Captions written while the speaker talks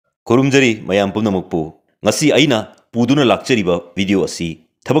खुरुमजरी मयाम पुनमुकपु ngasi aina puduna lakchariba video asi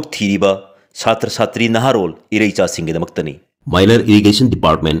thabak thiriba chhatra chhatri naharol iraicha singedamaktani. Minor Irrigation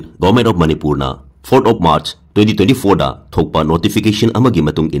Department, Govt of Manipur na 4th of March 2024 da thokpa notification amagi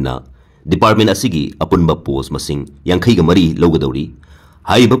matung ina department asigi apunba post masing yankhai ga mari logadori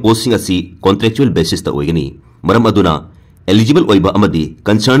haiba posting asi contractual basis ta oigani maram aduna eligible oiba amadi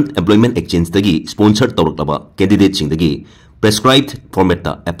concerned employment exchange dagi sponsored tawraklaba candidate sing dagi prescribed format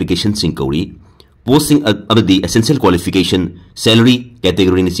ta application sing kauri posting amadi essential qualification salary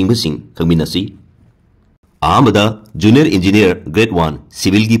category ni sing khangminasi Amada Junior Engineer Grade 1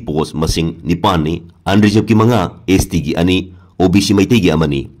 Civil gi post masing nipan ni unreserved ki manga ST gi ani OBC maite gi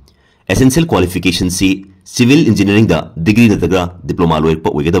amani essential qualification si civil engineering da degree nataga diploma loik pa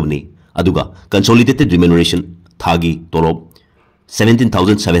oigedabni aduga consolidated remuneration thagi tolop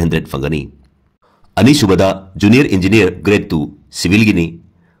 17,700 fangani ani subada Junior Engineer Grade 2 Civil gi ni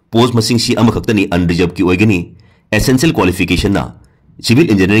post masing si amakhaktani unreserved ki oigani essential qualification na Civil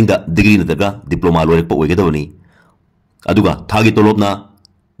Engineering da degree nataga diploma loik pa oigedabni aduga thagi tolop na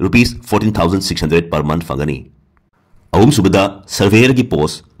rupees 14,600 per month fangani ahum subada surveyor gi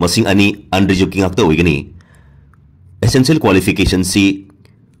post masing ani unreserved ki ngakta oigani essential qualification si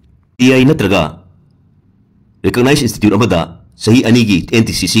TI natraga recognized institute amada sahi ani gi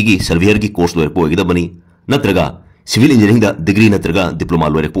NTCC gi surveyor gi course loik pa oigedabni natraga civil engineering da degree natraga diploma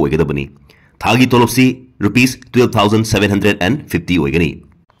loik pa oigedabni thagi tolop si rupees 12,750 oigani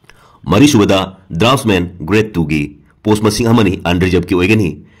mari subada draftsman grade 2 gi post masing amani unreserved ki oigani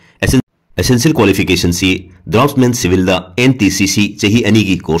essential qualification si draftsman civil da NTCC chahi ani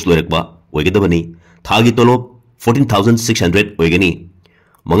gi course loirakba oigedabani thagi tolop 14,600 oigani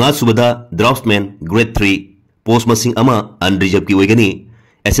manga subada draftsman grade 3 post masing ama unreserved ki oigani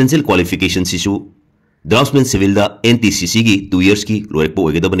essential qualification si su draftsman civil da NTCC gi 2 years ki loirakba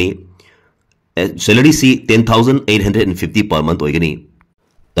oigedabani salary si 10,850 per month oigani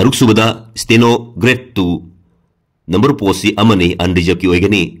taruk subada steno grade 2 number post si amani unreserved ki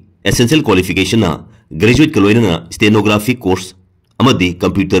oigani essential qualification na graduate kaloina na stenography course amadi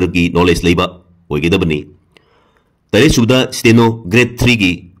computer ki knowledge leiba oigedabani tare subada steno grade 3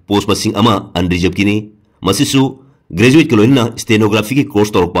 gi post masing ama unreserved ki ni masisu graduate kaloina na stenography ki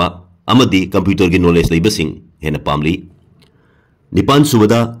course torpa amadi computer ki knowledge leiba sing hena pamli nipan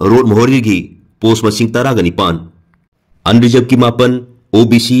subada road mohori gi post masing taraga nipan unreserved ki mapan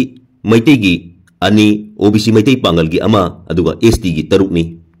OBC maitei gi ani OBC maitei pangal gi ama aduga ST gi taruk ni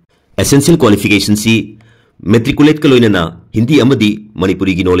essential qualification si matriculate ka loina na Hindi amadi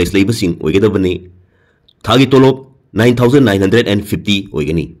Manipuri gi knowledge leiba sing oigedabani thagi tolop 9,950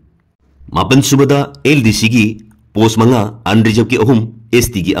 oigani mapan subada LDC gi post manga unreserved ki ahum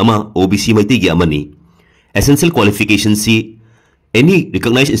ST gi ama OBC maitei gi amani essential qualification si any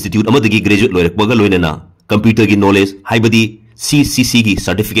recognized institute amadagi graduate loirakbaga loinana computer gi knowledge haibadi CCC gi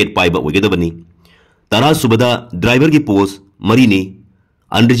certificate paiba oigedabani tara subada driver gi post marini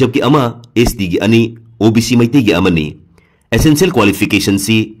unreserved ki ama ST gi ani OBC maite gi amani essential qualification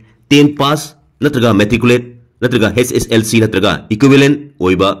si 10 pass natraga matriculate natraga HSLC natraga equivalent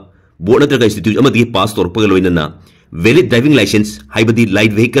oiba board natraga institute amadagi pass torpaga loinana valid driving license haibadi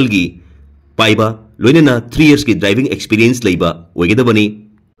light vehicle gi paiba loinana 3 years ki driving experience leiba oigedabani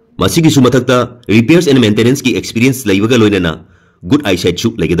masigi sumathakta repairs and maintenance ki experience leibaga loinana good eyesight chu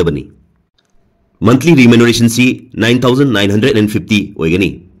legedabani monthly remuneration si 9,950 oigani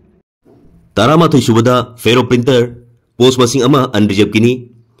taramathoi subada ferro printer post masing ama unreserved kini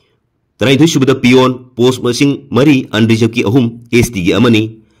taraithoi subada peon post masing mari unreserved ki ahum ST gi amani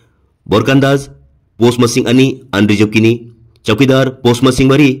borkandaz post masing ani unreserved kini chowkidar post masing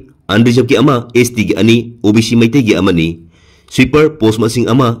mari unreserved ki ama ST gi ani OBC maite gi amani sweeper post masing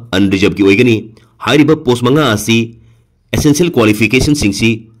ama unreserved ki oigani hairiba post manga asi essential qualification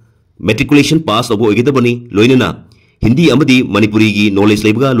singsi matriculation pass obo oigedabani loinana Hindi amadi Manipuri gi knowledge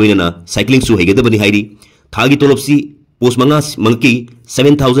leibaga loinana cycling su hegedabani hairi thagi tolopsi post manga mangki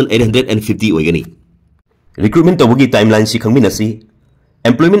 7,850 oigani recruitment tawagi timeline si khangminasi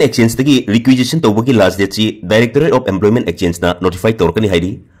employment exchange tagi requisition tawagi last date si directorate of employment exchange na notify tawrkani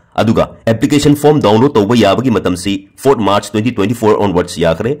hairi aduga application form download tawba yabagi matam si 4th March 2024 onwards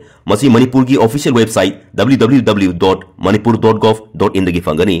yakhre masi Manipur gi official website www.manipur.gov.in dagi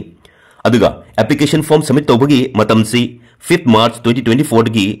fangani aduga application form submit tawbagi matam si 5th March 2024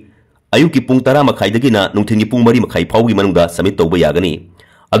 dagi ayuki pung 10 makhai dagi na nungthingi pung 3 makhai phawgi manungda submit tawba yagani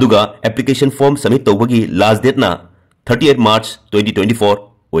aduga application form submit tawbagi last date na 30th March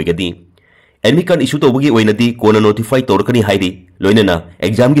 2024 oigadi admit card issue tawbagi oinadi kona notify tawrkani hairi loinana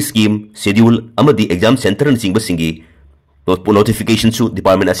exam gi scheme schedule amadi exam center na singba singi notification su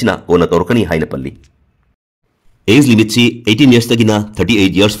department asina kona torkani haina palli age limit si 18 years tagina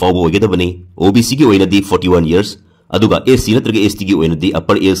 38 years fawbo ogedabani OBC gi oinadi 41 years aduga SC natraga ST gi oinadi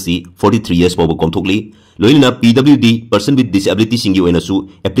upper age si 43 years fawbo komthokli loina PWD person with disability singi oina su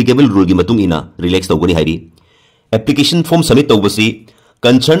applicable rule gi matung ina relax tawgani hairi application form submit tawbasi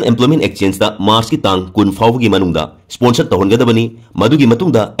concern employment exchange da March ki tang kun fawgi manungda sponsor tahongadabani madugi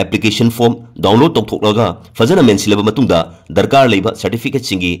matungda application form download tokthoklaga fajana mensilaba matungda darkar leiba certificate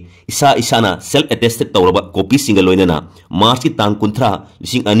singi isana self attested tawraba copy single loinana March ki tang kunthra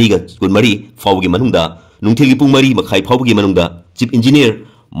lising aniga kunmari fawgi manungda nungthilgi pung mari makhai fawgi manungda chief engineer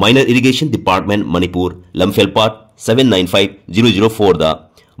Minor Irrigation Department Manipur Lamphel Part 795004 da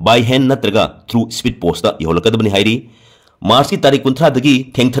by hand natraga through speed post da iholakadabani hairi March ki tarik kunthra dagi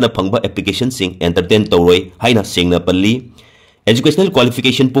thengthana phangba application sing entertain tawroi haina sengna palli educational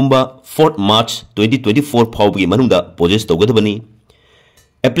qualification pumba 4th March 2024 phawgi manungda possess tawgadabani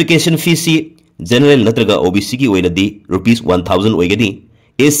application fee si general natraga OBC gi oinadi ₹1000 oigani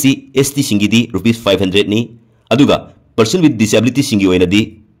SC ST singidi ₹500 ni aduga person with disability singi oinadi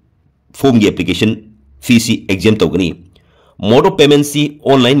form gi application fee si exempt tawgani mode of payment si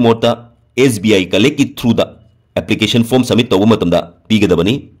online mode da SBI collect it through the application form submit tawba matamda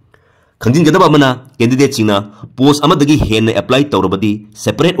pigadabani khangjingadaba amana candidate singna post amadagi henna apply tawrabadi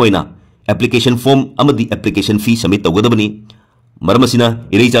separate oina application form amadi application fee submit tawgadabani maramasina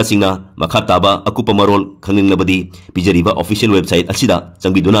ireja singna makha taba akupa marol khanginglabadi pijariba official website asida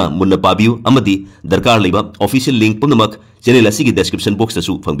changbiduna munna pabiu amadi darkar leiba official link punamak channel asigi description box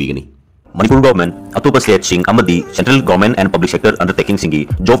tasu fangbigani Manipur government atopa state sing amadi central government and public sector undertaking singi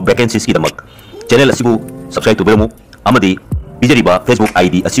job vacancies ki damak channel asibu subscribe to biramu amadi pijariba Facebook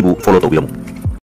ID asibu follow to biramu